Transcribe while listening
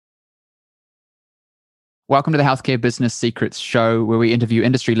Welcome to the Healthcare Business Secrets Show, where we interview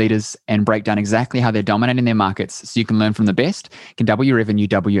industry leaders and break down exactly how they're dominating their markets so you can learn from the best, can double your revenue,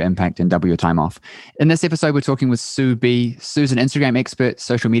 double your impact, and double your time off. In this episode, we're talking with Sue B. Sue's an Instagram expert,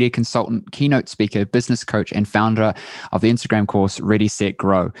 social media consultant, keynote speaker, business coach, and founder of the Instagram course Ready, Set,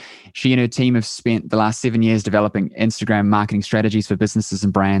 Grow. She and her team have spent the last 7 years developing Instagram marketing strategies for businesses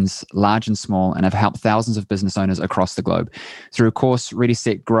and brands, large and small, and have helped thousands of business owners across the globe. Through her course, Ready,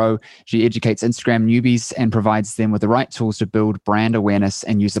 Set, Grow, she educates Instagram newbies and provides them with the right tools to build brand awareness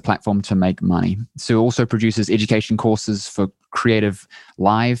and use the platform to make money. Sue also produces education courses for creative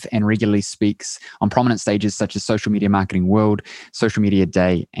live and regularly speaks on prominent stages such as Social Media Marketing World, Social Media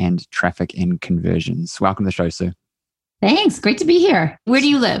Day, and Traffic and Conversions. Welcome to the show, Sue. Thanks. Great to be here. Where do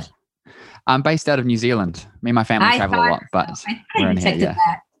you live? I'm based out of New Zealand. Me and my family travel a lot, but we're in here.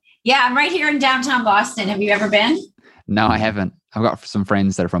 Yeah, I'm right here in downtown Boston. Have you ever been? No, I haven't. I've got some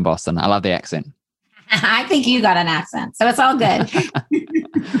friends that are from Boston. I love the accent. I think you got an accent, so it's all good.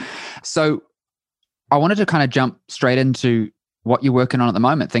 So I wanted to kind of jump straight into what you're working on at the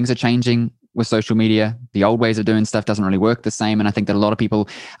moment. Things are changing with social media. The old ways of doing stuff doesn't really work the same. And I think that a lot of people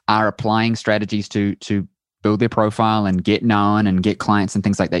are applying strategies to build their profile and get known and get clients and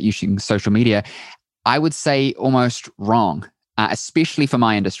things like that using social media. I would say almost wrong, especially for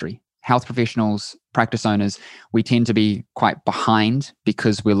my industry. Health professionals, practice owners, we tend to be quite behind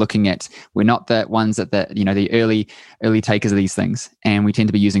because we're not the ones at the early takers of these things, and we tend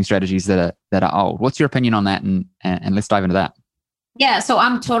to be using strategies that are old. What's your opinion on that? And let's dive into that. Yeah, so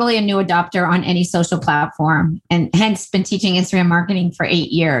I'm totally a new adopter on any social platform, and hence been teaching Instagram marketing for 8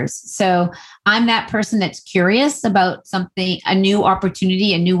 years. So I'm that person that's curious about something, a new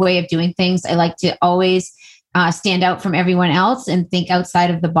opportunity, a new way of doing things. I like to always stand out from everyone else and think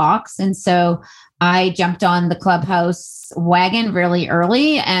outside of the box. And so I jumped on the Clubhouse wagon really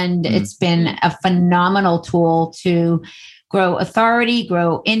early, and it's been a phenomenal tool to grow authority,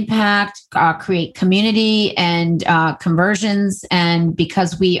 grow impact, create community and conversions. And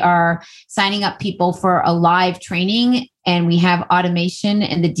because we are signing up people for a live training and we have automation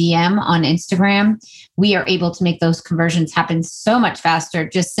in the DM on Instagram, we are able to make those conversions happen so much faster,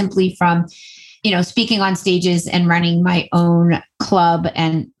 just simply from speaking on stages and running my own club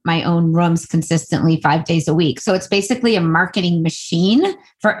and my own rooms consistently 5 days a week. So it's basically a marketing machine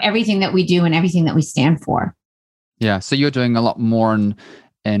for everything that we do and everything that we stand for. Yeah. So you're doing a lot more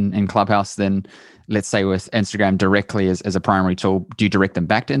in Clubhouse than, let's say, with Instagram directly as a primary tool. Do you direct them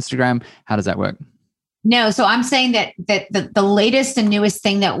back to Instagram? How does that work? No, so I'm saying that the latest and newest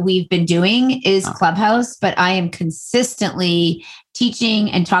thing that we've been doing is Clubhouse, but I am consistently teaching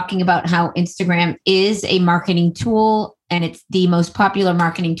and talking about how Instagram is a marketing tool, and it's the most popular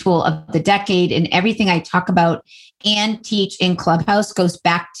marketing tool of the decade. And everything I talk about and teach in Clubhouse goes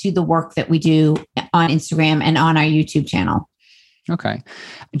back to the work that we do on Instagram and on our YouTube channel. Okay.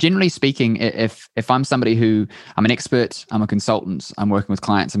 Generally speaking, if I'm somebody I'm an expert, I'm a consultant, I'm working with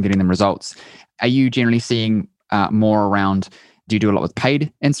clients, I'm getting them results, are you generally seeing more around, do you do a lot with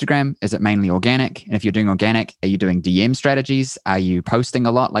paid Instagram? Is it mainly organic? And if you're doing organic, are you doing DM strategies? Are you posting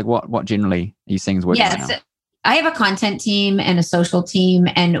a lot? Like what generally are you seeing is working now? I have a content team and a social team,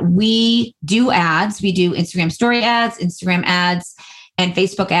 and we do ads. We do Instagram story ads, Instagram ads, and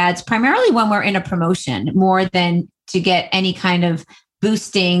Facebook ads, primarily when we're in a promotion, more than to get any kind of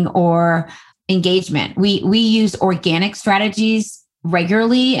boosting or engagement. We use organic strategies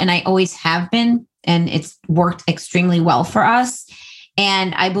regularly, and I always have been, and it's worked extremely well for us.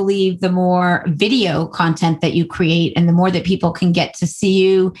 And I believe the more video content that you create and the more that people can get to see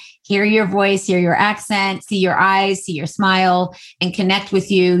you, hear your voice, hear your accent, see your eyes, see your smile, and connect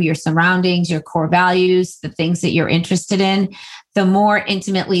with you, your surroundings, your core values, the things that you're interested in, the more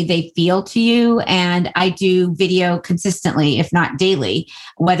intimately they feel to you. And I do video consistently, if not daily,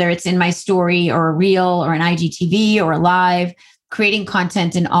 whether it's in my story or a reel or an IGTV or a live. Creating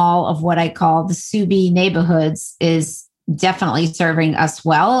content in all of what I call the Subi neighborhoods is definitely serving us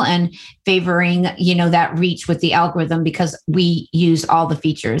well and favoring, that reach with the algorithm because we use all the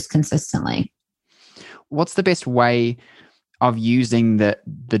features consistently. What's the best way of using the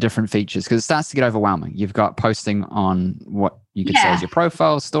different features? Because it starts to get overwhelming. You've got posting on what you could say as your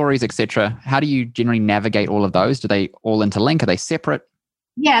profile, stories, etc. How do you generally navigate all of those? Do they all interlink? Are they separate?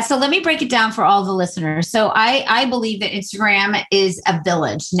 Yeah. So let me break it down for all the listeners. So I believe that Instagram is a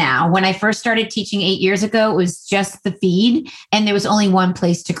village now. When I first started teaching 8 years ago, it was just the feed, and there was only one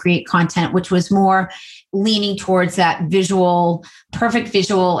place to create content, which was more leaning towards that perfect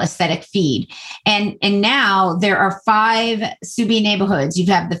visual aesthetic feed. And now there are 5 Subi neighborhoods.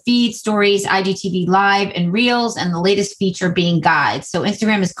 You have the feed, stories, IGTV live, and reels, and the latest feature being guides. So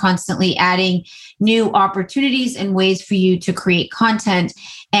Instagram is constantly adding new opportunities and ways for you to create content.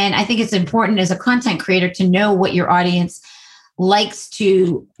 And I think it's important as a content creator to know what your audience likes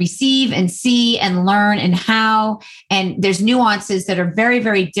to receive and see and learn and how. And there's nuances that are very,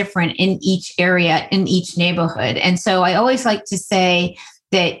 very different in each area, in each neighborhood. And so I always like to say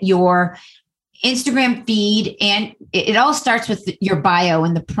that your Instagram feed, and it all starts with your bio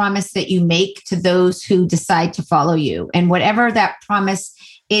and the promise that you make to those who decide to follow you. And whatever that promise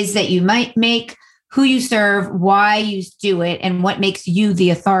is that you might make, who you serve, why you do it, and what makes you the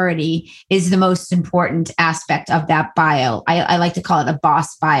authority is the most important aspect of that bio. I like to call it a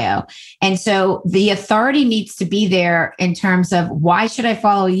boss bio. And so the authority needs to be there in terms of why should I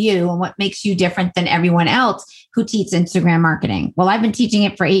follow you and what makes you different than everyone else who teaches Instagram marketing. Well, I've been teaching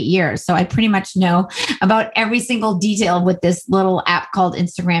it for 8 years, so I pretty much know about every single detail of what this little app called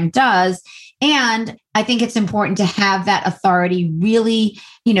Instagram does. And I think it's important to have that authority really,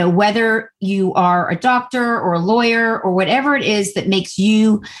 whether you are a doctor or a lawyer or whatever it is that makes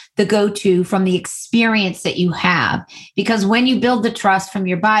you the go-to from the experience that you have. Because when you build the trust from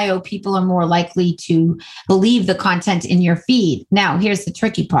your bio, people are more likely to believe the content in your feed. Now, here's the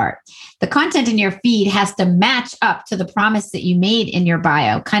tricky part. The content in your feed has to match up to the promise that you made in your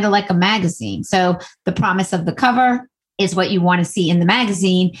bio, kind of like a magazine. So the promise of the cover is what you want to see in the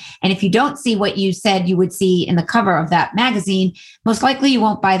magazine. And if you don't see what you said you would see in the cover of that magazine, most likely you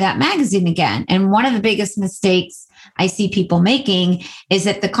won't buy that magazine again. And one of the biggest mistakes I see people making is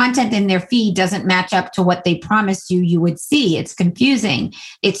that the content in their feed doesn't match up to what they promised you would see. It's confusing.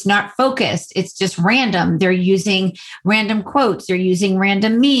 It's not focused. It's just random. They're using random quotes. They're using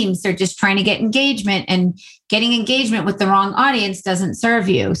random memes. They're just trying to get engagement, and getting engagement with the wrong audience doesn't serve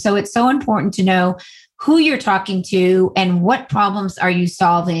you. So it's so important to know who you're talking to and what problems are you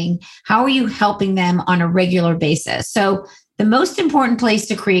solving? How are you helping them on a regular basis? So the most important place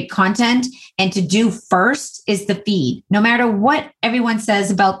to create content and to do first is the feed. No matter what everyone says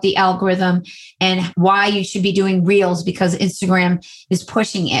about the algorithm and why you should be doing reels because Instagram is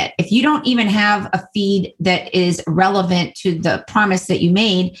pushing it. If you don't even have a feed that is relevant to the promise that you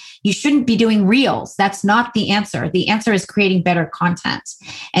made, you shouldn't be doing reels. That's not the answer. The answer is creating better content.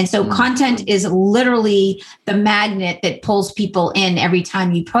 And so content is literally the magnet that pulls people in every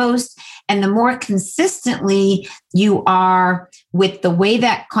time you post. And the more consistently you are with the way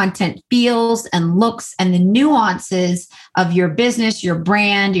that content feels and looks and the nuances of your business, your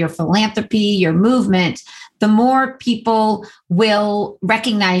brand, your philanthropy, your movement, the more people will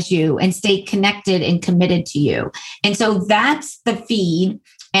recognize you and stay connected and committed to you. And so that's the feed.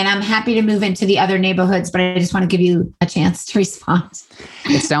 And I'm happy to move into the other neighborhoods, but I just want to give you a chance to respond.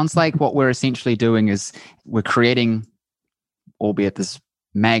 It sounds like what we're essentially doing is we're creating, albeit this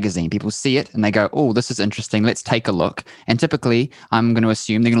magazine. People see it and they go, oh, this is interesting. Let's take a look. And typically, I'm going to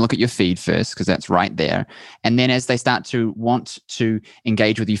assume they're going to look at your feed first because that's right there. And then as they start to want to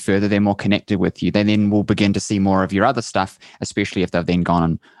engage with you further, they're more connected with you. They then will begin to see more of your other stuff, especially if they've then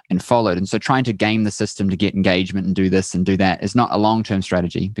gone and followed. And so trying to game the system to get engagement and do this and do that is not a long-term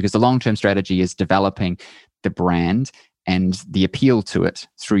strategy, because the long-term strategy is developing the brand and the appeal to it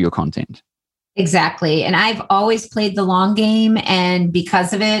through your content. Exactly. And I've always played the long game. And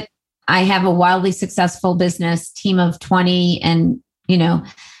because of it, I have a wildly successful business, team of 20, and,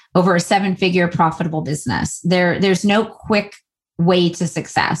 over a 7-figure profitable business. There's no quick way to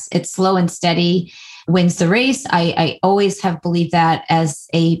success. It's slow and steady wins the race. I always have believed that as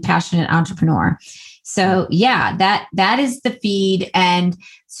a passionate entrepreneur. So yeah, that is the feed. And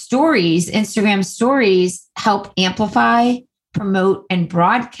stories, Instagram stories, help amplify, promote, and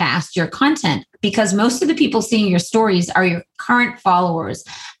broadcast your content, because most of the people seeing your stories are your current followers,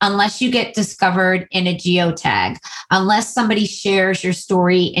 unless you get discovered in a geotag, unless somebody shares your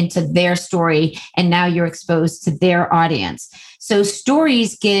story into their story and now you're exposed to their audience. So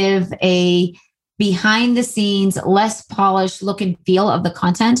stories give a behind the scenes, less polished look and feel of the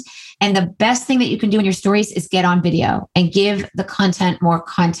content. And the best thing that you can do in your stories is get on video and give the content more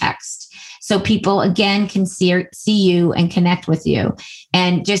context. So people, again, can see you and connect with you,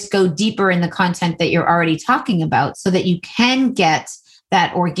 and just go deeper in the content that you're already talking about so that you can get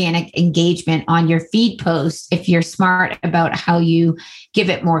that organic engagement on your feed post if you're smart about how you give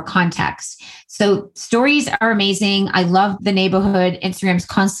it more context. So stories are amazing. I love the neighborhood. Instagram's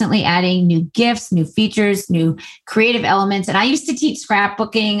constantly adding new gifts, new features, new creative elements. And I used to teach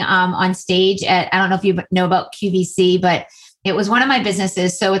scrapbooking on stage at, I don't know if you know about QVC, but it was one of my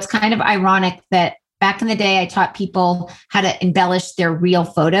businesses. So it's kind of ironic that Back in the day, I taught people how to embellish their real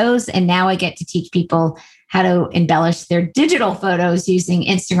photos. And now I get to teach people how to embellish their digital photos using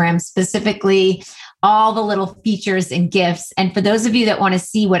Instagram, specifically all the little features and GIFs. And for those of you that want to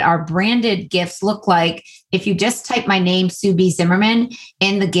see what our branded GIFs look like, if you just type my name, Sue B. Zimmerman,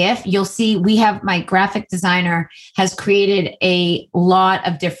 in the GIF, you'll see my graphic designer has created a lot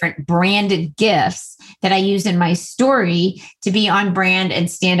of different branded GIFs that I use in my story to be on brand and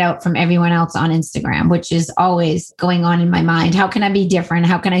stand out from everyone else on Instagram, which is always going on in my mind. How can I be different?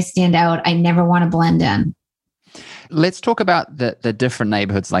 How can I stand out? I never want to blend in. Let's talk about the different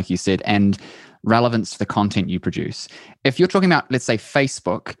neighborhoods, like you said, and relevance to the content you produce. If you're talking about, let's say,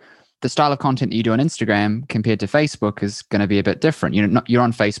 Facebook, the style of content that you do on Instagram compared to Facebook is going to be a bit different. You're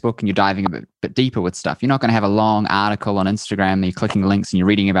on Facebook and you're diving a bit deeper with stuff. You're not going to have a long article on Instagram and you're clicking links and you're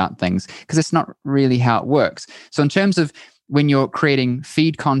reading about things, because it's not really how it works. So in terms of when you're creating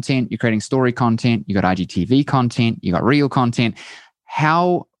feed content, you're creating story content, you got IGTV content, you got reel content,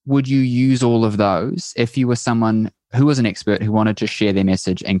 how would you use all of those if you were someone who was an expert who wanted to share their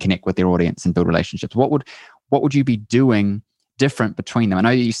message and connect with their audience and build relationships? What would you be doing different between them? I know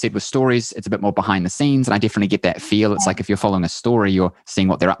you said with stories, it's a bit more behind the scenes, and I definitely get that feel. It's like if you're following a story, you're seeing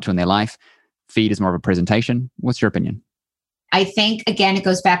what they're up to in their life. Feed is more of a presentation. What's your opinion? I think, again, it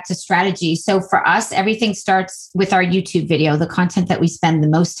goes back to strategy. So for us, everything starts with our YouTube video, the content that we spend the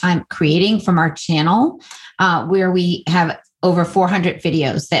most time creating from our channel, where we have over 400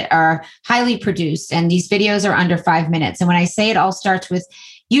 videos that are highly produced. And these videos are under 5 minutes. And when I say it all starts with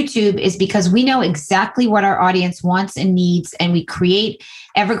YouTube, is because we know exactly what our audience wants and needs. And we create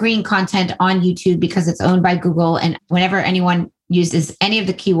evergreen content on YouTube because it's owned by Google. And whenever anyone uses any of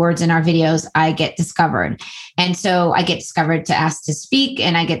the keywords in our videos, I get discovered. And so I get discovered to ask to speak,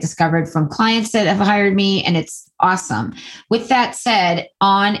 and I get discovered from clients that have hired me, and it's awesome. With that said,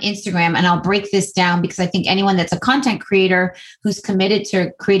 on Instagram, and I'll break this down because I think anyone that's a content creator who's committed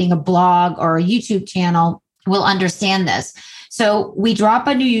to creating a blog or a YouTube channel will understand this. So we drop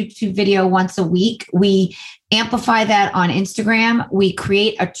a new YouTube video once a week. We amplify that on Instagram. We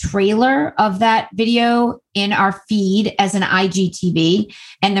create a trailer of that video in our feed as an IGTV.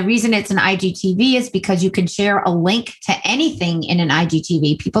 And the reason it's an IGTV is because you can share a link to anything in an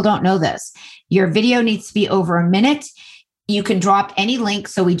IGTV. People don't know this. Your video needs to be over a minute. You can drop any link.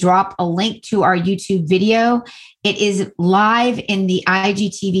 So we drop a link to our YouTube video. It is live in the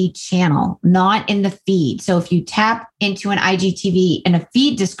IGTV channel, not in the feed. So if you tap into an IGTV in a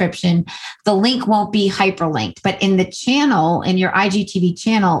feed description, the link won't be hyperlinked. But in the channel, in your IGTV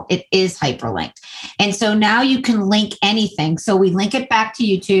channel, it is hyperlinked. And so now you can link anything. So we link it back to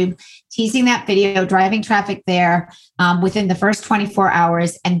YouTube, teasing that video, driving traffic there within the first 24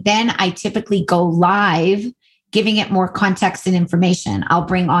 hours. And then I typically go live, giving it more context and information. I'll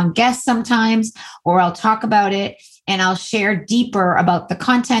bring on guests sometimes, or I'll talk about it, and I'll share deeper about the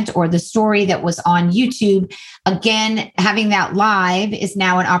content or the story that was on YouTube. Again, having that live is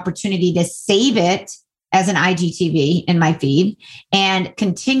now an opportunity to save it as an IGTV in my feed and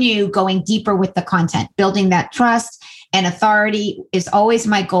continue going deeper with the content. Building that trust and authority is always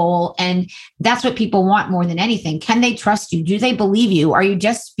my goal. And that's what people want more than anything. Can they trust you? Do they believe you? Are you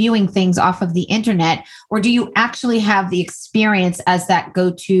just spewing things off of the internet? Or do you actually have the experience as that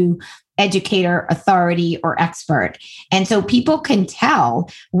go-to educator, authority, or expert? And so people can tell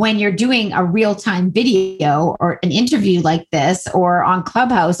when you're doing a real-time video or an interview like this, or on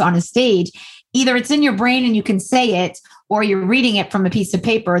Clubhouse on a stage. Either it's in your brain and you can say it, or you're reading it from a piece of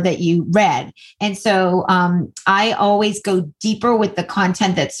paper that you read. And so I always go deeper with the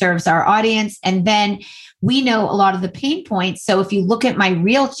content that serves our audience. And then we know a lot of the pain points. So if you look at my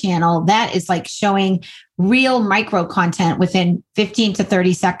Reel channel, that is like showing real micro content within 15 to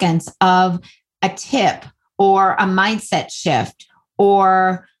 30 seconds of a tip or a mindset shift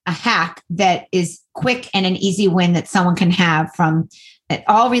or a hack that is quick and an easy win that someone can have from it,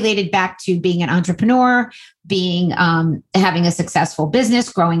 all related back to being an entrepreneur, being having a successful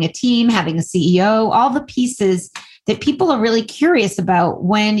business, growing a team, having a CEO, all the pieces that people are really curious about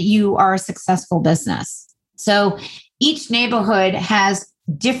when you are a successful business. So each neighborhood has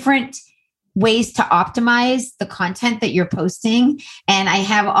different ways to optimize the content that you're posting. And I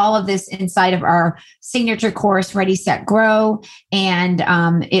have all of this inside of our signature course, Ready, Set, Grow. And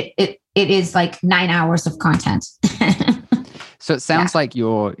it is like 9 hours of content. So it sounds like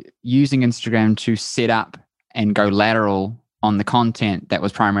you're using Instagram to set up and go lateral on the content that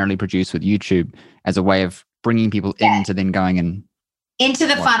was primarily produced with YouTube as a way of bringing people in to then going and into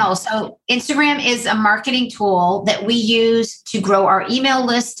the funnel. So Instagram is a marketing tool that we use to grow our email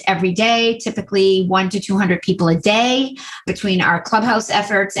list every day, typically 100 to 200 people a day. Between our Clubhouse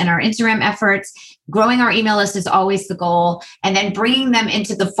efforts and our Instagram efforts, growing our email list is always the goal. And then bringing them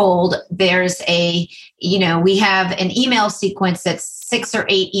into the fold, there's we have an email sequence that's 6 or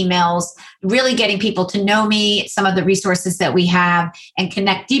 8 emails, really getting people to know me, some of the resources that we have, and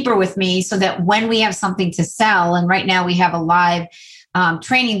connect deeper with me so that when we have something to sell, and right now we have a live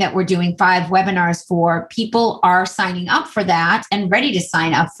training that we're doing 5 webinars for, people are signing up for that and ready to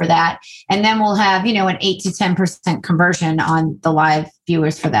sign up for that. And then we'll have, an 8 to 10% conversion on the live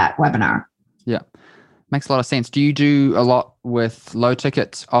viewers for that webinar. Yeah. Makes a lot of sense. Do you do a lot with low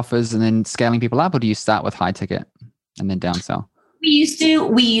ticket offers and then scaling people up, or do you start with high ticket and then downsell? We used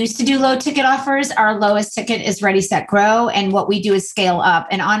to do low ticket offers. Our lowest ticket is Ready, Set, Grow. And what we do is scale up.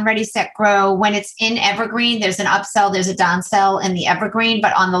 And on Ready, Set, Grow, when it's in Evergreen, there's an upsell, there's a downsell in the Evergreen.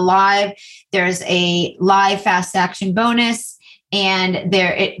 But on the live, there's a live fast action bonus. And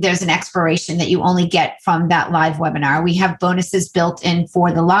there's an expiration that you only get from that live webinar. We have bonuses built in for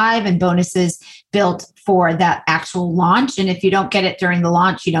the live and bonuses built for that actual launch. And if you don't get it during the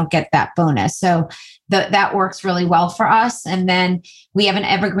launch, you don't get that bonus. So that works really well for us. And then we have an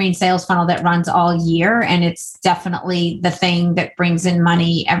evergreen sales funnel that runs all year. And it's definitely the thing that brings in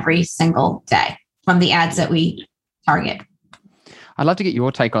money every single day from the ads that we target. I'd love to get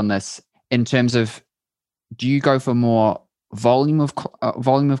your take on this in terms of, do you go for more volume of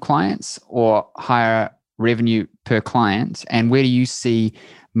clients or higher revenue per client? And where do you see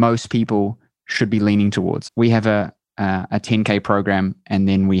most people should be leaning towards? We have a 10K program, and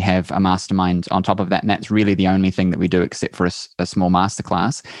then we have a mastermind on top of that. And that's really the only thing that we do, except for a small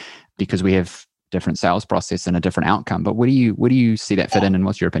masterclass, because we have different sales process and a different outcome. But where do you see that fit in, and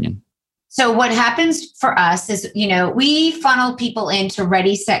what's your opinion? So what happens for us is, we funnel people into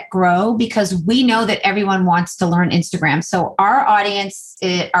Ready, Set, Grow because we know that everyone wants to learn Instagram. So our audience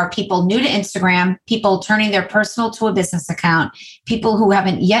are people new to Instagram, people turning their personal to a business account, people who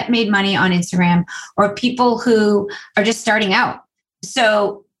haven't yet made money on Instagram, or people who are just starting out.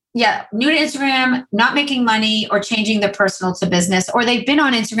 So yeah, new to Instagram, not making money or changing their personal to business, or they've been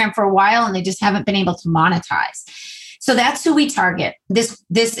on Instagram for a while and they just haven't been able to monetize. So that's who we target. This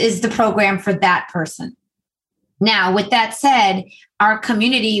is the program for that person. Now, with that said, our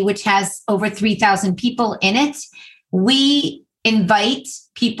community, which has over 3,000 people in it, we invite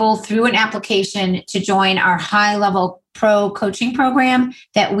people through an application to join our high-level pro coaching program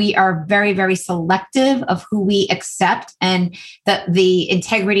that we are very, very selective of who we accept. And the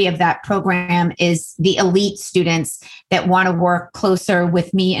integrity of that program is the elite students that want to work closer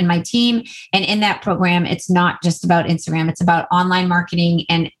with me and my team. And in that program, it's not just about Instagram. It's about online marketing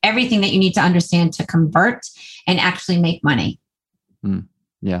and everything that you need to understand to convert and actually make money.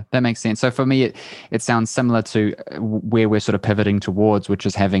 Yeah, that makes sense. So for me, it sounds similar to where we're sort of pivoting towards, which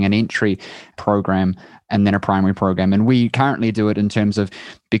is having an entry program and then a primary program. And we currently do it in terms of,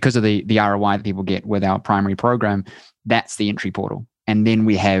 because of the ROI that people get with our primary program, that's the entry portal. And then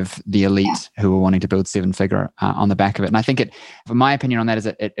we have the elite who are wanting to build 7-figure on the back of it. And I think my opinion on that is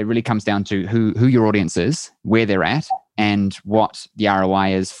it really comes down to who your audience is, where they're at, and what the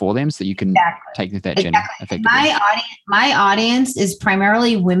ROI is for them, so you can take that journey effectively. My audience is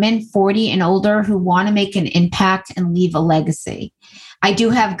primarily women 40 and older who want to make an impact and leave a legacy. I do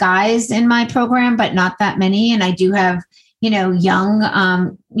have guys in my program, but not that many. And I do have, young,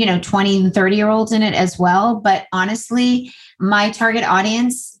 20 and 30-year-olds in it as well. But honestly, my target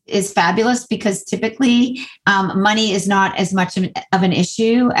audience is fabulous because typically money is not as much of an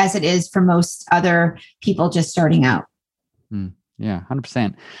issue as it is for most other people just starting out. Yeah,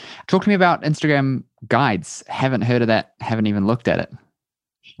 100%. Talk to me about Instagram guides. Haven't heard of that. Haven't even looked at it.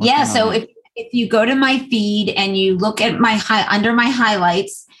 So if you go to my feed and you look at under my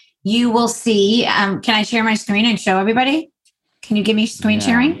highlights, you will see, can I share my screen and show everybody? Can you give me screen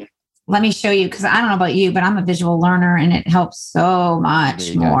sharing? Let me show you, because I don't know about you, but I'm a visual learner and it helps so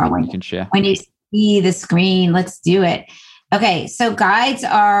much more when you see the screen. Let's do it. Okay, so guides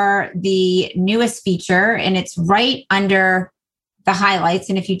are the newest feature and it's right under the highlights.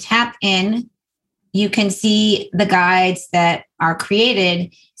 And if you tap in, you can see the guides that are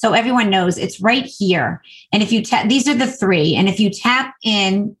created. So everyone knows it's right here. And if you tap, these are the 3. And if you tap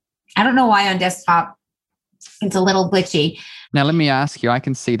in, I don't know why on desktop, it's a little glitchy. Now, let me ask you, I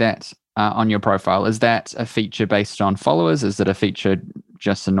can see that on your profile. Is that a feature based on followers? Is it a feature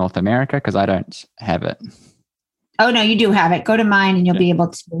just in North America? Because I don't have it. Oh, no, you do have it. Go to mine and you'll be able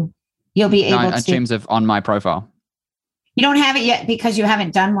to. In terms of on my profile. You don't have it yet because you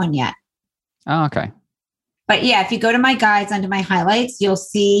haven't done one yet. Oh, okay. But yeah, if you go to my guides under my highlights, you'll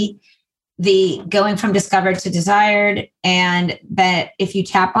see the going from discovered to desired. And that if you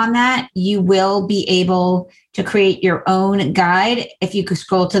tap on that, you will be able to create your own guide. If you could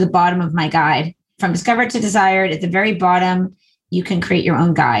scroll to the bottom of my guide, from discovered to desired, at the very bottom, you can create your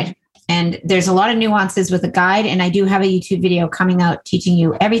own guide. And there's a lot of nuances with a guide. And I do have a YouTube video coming out teaching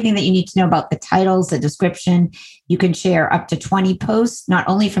you everything that you need to know about the titles, the description. You can share up to 20 posts, not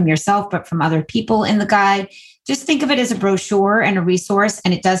only from yourself, but from other people in the guide. Just think of it as a brochure and a resource.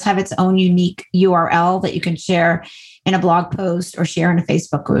 And it does have its own unique URL that you can share in a blog post or share in a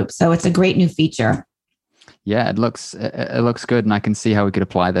Facebook group. So it's a great new feature. Yeah, it looks good, and I can see how we could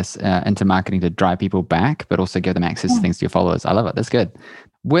apply this into marketing to drive people back, but also give them access to things to your followers. I love it. That's good.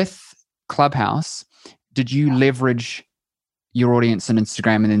 With Clubhouse, did you leverage your audience on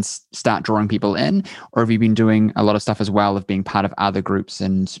Instagram and then start drawing people in, or have you been doing a lot of stuff as well of being part of other groups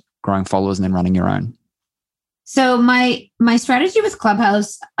and growing followers and then running your own? So my strategy with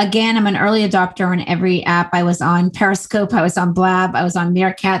Clubhouse, again, I'm an early adopter on every app. I was on Periscope, I was on Blab, I was on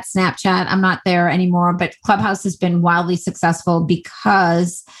Meerkat, Snapchat. I'm not there anymore, but Clubhouse has been wildly successful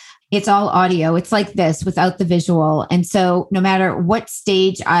because it's all audio. It's like this without the visual. And so no matter what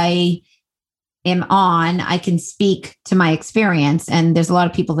stage I am on, I can speak to my experience. And there's a lot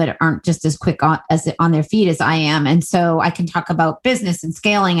of people that aren't just as quick on their feet as I am. And so I can talk about business and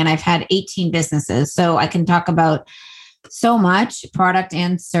scaling. And I've had 18 businesses. So I can talk about so much product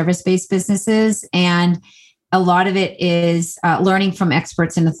and service-based businesses. And a lot of it is learning from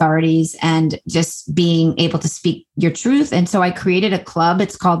experts and authorities and just being able to speak your truth. And so I created a club.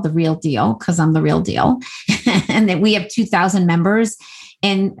 It's called The Real Deal because I'm the real deal. And that we have 2,000 members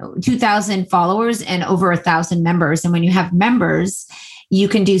and 2,000 followers and over 1,000 members. And when you have members, you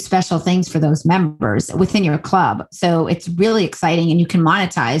can do special things for those members within your club. So it's really exciting, and you can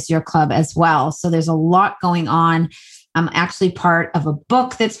monetize your club as well. So there's a lot going on. I'm actually part of a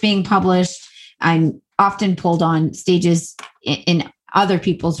book that's being published. I'm often pulled on stages in other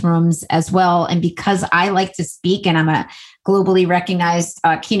people's rooms as well. And because I like to speak and I'm a globally recognized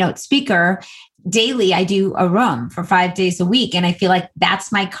keynote speaker, daily, I do a room for 5 days a week. And I feel like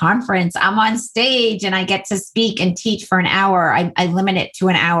that's my conference. I'm on stage and I get to speak and teach for an hour. I limit it to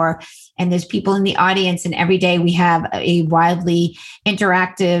an hour. And there's people in the audience. And every day we have a wildly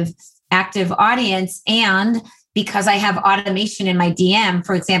interactive, active audience. And because I have automation in my DM,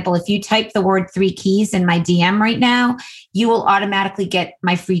 for example, if you type the word 3 keys in my DM right now, you will automatically get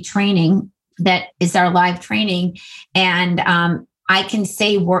my free training. That is our live training. And I can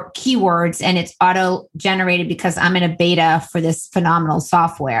say keywords and it's auto generated because I'm in a beta for this phenomenal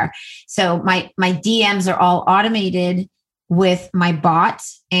software. So my DMs are all automated with my bot,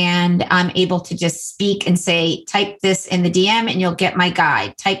 and I'm able to just speak and say, type this in the DM and you'll get my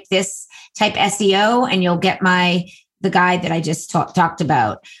guide. Type SEO and you'll get the guide that I just talked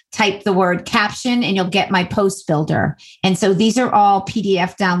about. Type the word caption and you'll get my post builder. And so these are all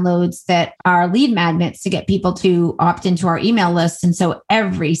PDF downloads that are lead magnets to get people to opt into our email list. And so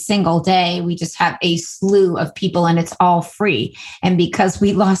every single day we just have a slew of people and it's all free. And because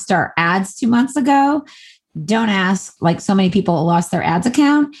we lost our ads 2 months ago, don't ask, like so many people lost their ads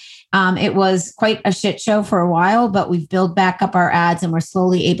account. It was quite a shit show for a while, but we've built back up our ads and we're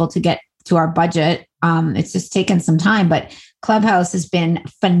slowly able to get to our budget. It's just taken some time, but Clubhouse has been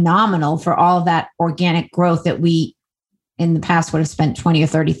phenomenal for all of that organic growth that we in the past would have spent $20,000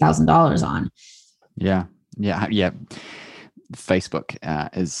 or $30,000 on. Yeah. Facebook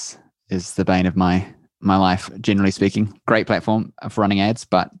is the bane of my life, generally speaking. Great platform for running ads,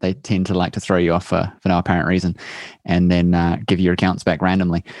 but they tend to like to throw you off for no apparent reason and then give your accounts back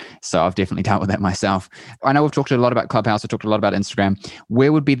randomly. So I've definitely dealt with that myself. I know we've talked a lot about Clubhouse. We've talked a lot about Instagram.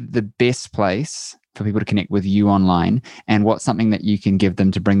 Where would be the best place for people to connect with you online? And what's something that you can give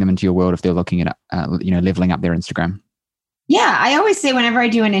them to bring them into your world if they're looking at, leveling up their Instagram? Yeah, I always say whenever I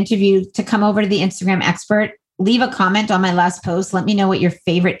do an interview to come over to the Instagram expert, leave a comment on my last post. Let me know what your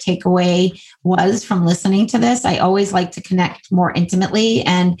favorite takeaway was from listening to this. I always like to connect more intimately.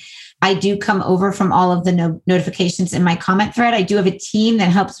 And I do come over from all of the notifications in my comment thread. I do have a team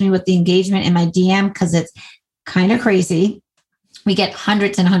that helps me with the engagement in my DM because it's kind of crazy. We get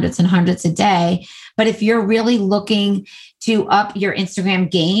hundreds and hundreds and hundreds a day. But if you're really looking to up your Instagram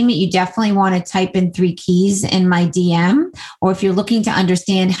game, you definitely want to type in 3 keys in my DM. Or if you're looking to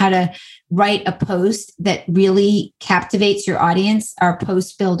understand how to write a post that really captivates your audience, our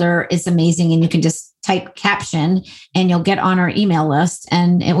post builder is amazing. And you can just type caption and you'll get on our email list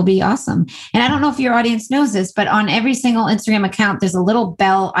and it will be awesome. And I don't know if your audience knows this, but on every single Instagram account, there's a little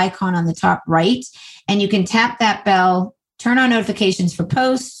bell icon on the top right. And you can tap that bell, turn on notifications for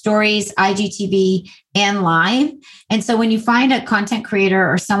posts, stories, IGTV, and live. And so when you find a content creator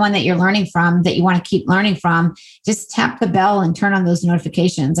or someone that you're learning from, that you want to keep learning from, just tap the bell and turn on those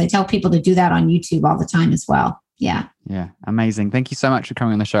notifications. I tell people to do that on YouTube all the time as well. Yeah. Yeah. Amazing. Thank you so much for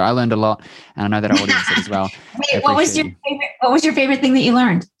coming on the show. I learned a lot, and I know that our audience did as well. Wait, what was your favorite thing that you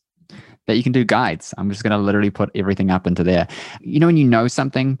learned? That you can do guides. I'm just going to literally put everything up into there. When you know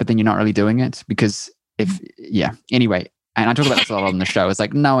something, but then you're not really doing it because anyway, and I talk about this a lot on the show. It's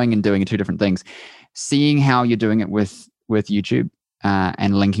like knowing and doing are two different things. Seeing how you're doing it with YouTube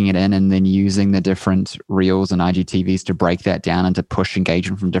and linking it in, and then using the different reels and IGTVs to break that down and to push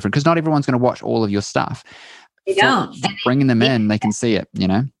engagement from different, because not everyone's going to watch all of your stuff. They don't. Bringing them in, they can see it,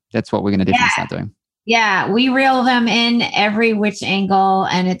 that's what we're going to definitely start doing. Yeah, we reel them in every which angle,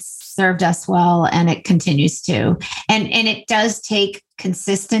 and it's served us well, and it continues to. And it does take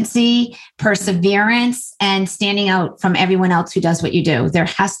consistency, perseverance, and standing out from everyone else who does what you do. There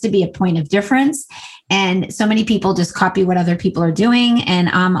has to be a point of difference. And so many people just copy what other people are doing. And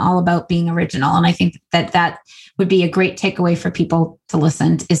I'm all about being original. And I think that would be a great takeaway for people to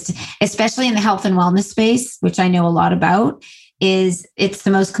listen to, especially in the health and wellness space, which I know a lot about. It's the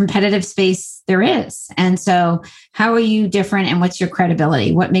most competitive space there is. And so how are you different, and what's your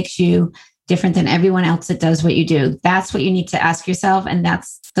credibility? What makes you different than everyone else that does what you do? That's what you need to ask yourself. And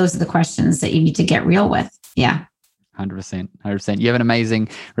those are the questions that you need to get real with. Yeah. 100%. You have an amazing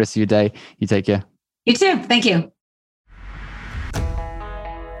rest of your day. You take care. You too. Thank you.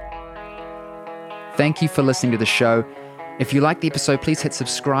 Thank you for listening to the show. If you liked the episode, please hit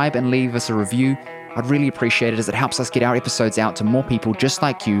subscribe and leave us a review. I'd really appreciate it, as it helps us get our episodes out to more people just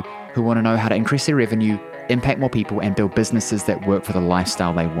like you who want to know how to increase their revenue, impact more people, and build businesses that work for the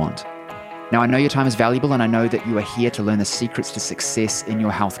lifestyle they want. Now, I know your time is valuable, and I know that you are here to learn the secrets to success in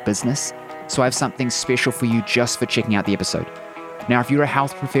your health business. So I have something special for you just for checking out the episode. Now, if you're a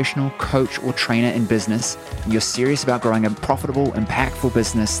health professional, coach, or trainer in business, and you're serious about growing a profitable, impactful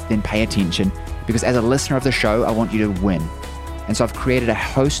business, then pay attention, because as a listener of the show, I want you to win. And so I've created a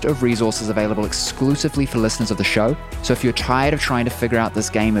host of resources available exclusively for listeners of the show. So if you're tired of trying to figure out this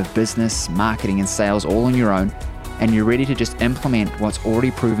game of business, marketing, and sales all on your own, and you're ready to just implement what's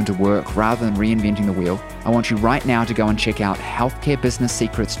already proven to work rather than reinventing the wheel, I want you right now to go and check out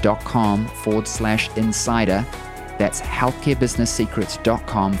healthcarebusinesssecrets.com/insider. That's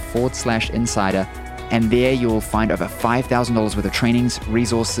healthcarebusinesssecrets.com/insider. And there you'll find over $5,000 worth of trainings,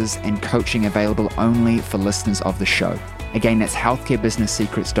 resources, and coaching available only for listeners of the show. Again, that's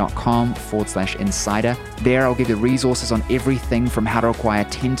healthcarebusinesssecrets.com/insider. There I'll give you resources on everything from how to acquire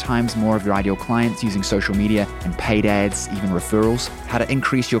 10 times more of your ideal clients using social media and paid ads, even referrals, how to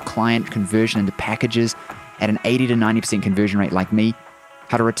increase your client conversion into packages at an 80 to 90% conversion rate like me,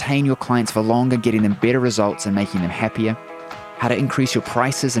 how to retain your clients for longer, getting them better results and making them happier, how to increase your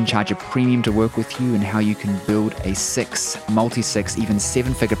prices and charge a premium to work with you, and how you can build a 6, multi-6, even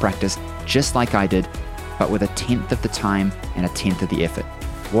 7-figure practice just like I did, but with 1/10 of the time and 1/10 of the effort.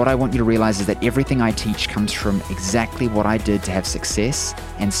 What I want you to realize is that everything I teach comes from exactly what I did to have success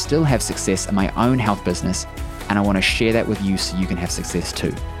and still have success in my own health business, and I want to share that with you so you can have success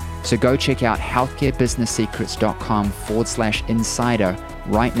too. So go check out healthcarebusinesssecrets.com/insider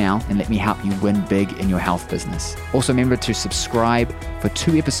right now and let me help you win big in your health business. Also remember to subscribe for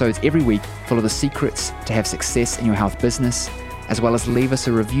 2 episodes every week full of the secrets to have success in your health business, as well as leave us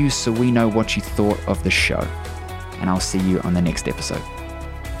a review so we know what you thought of the show. And I'll see you on the next episode.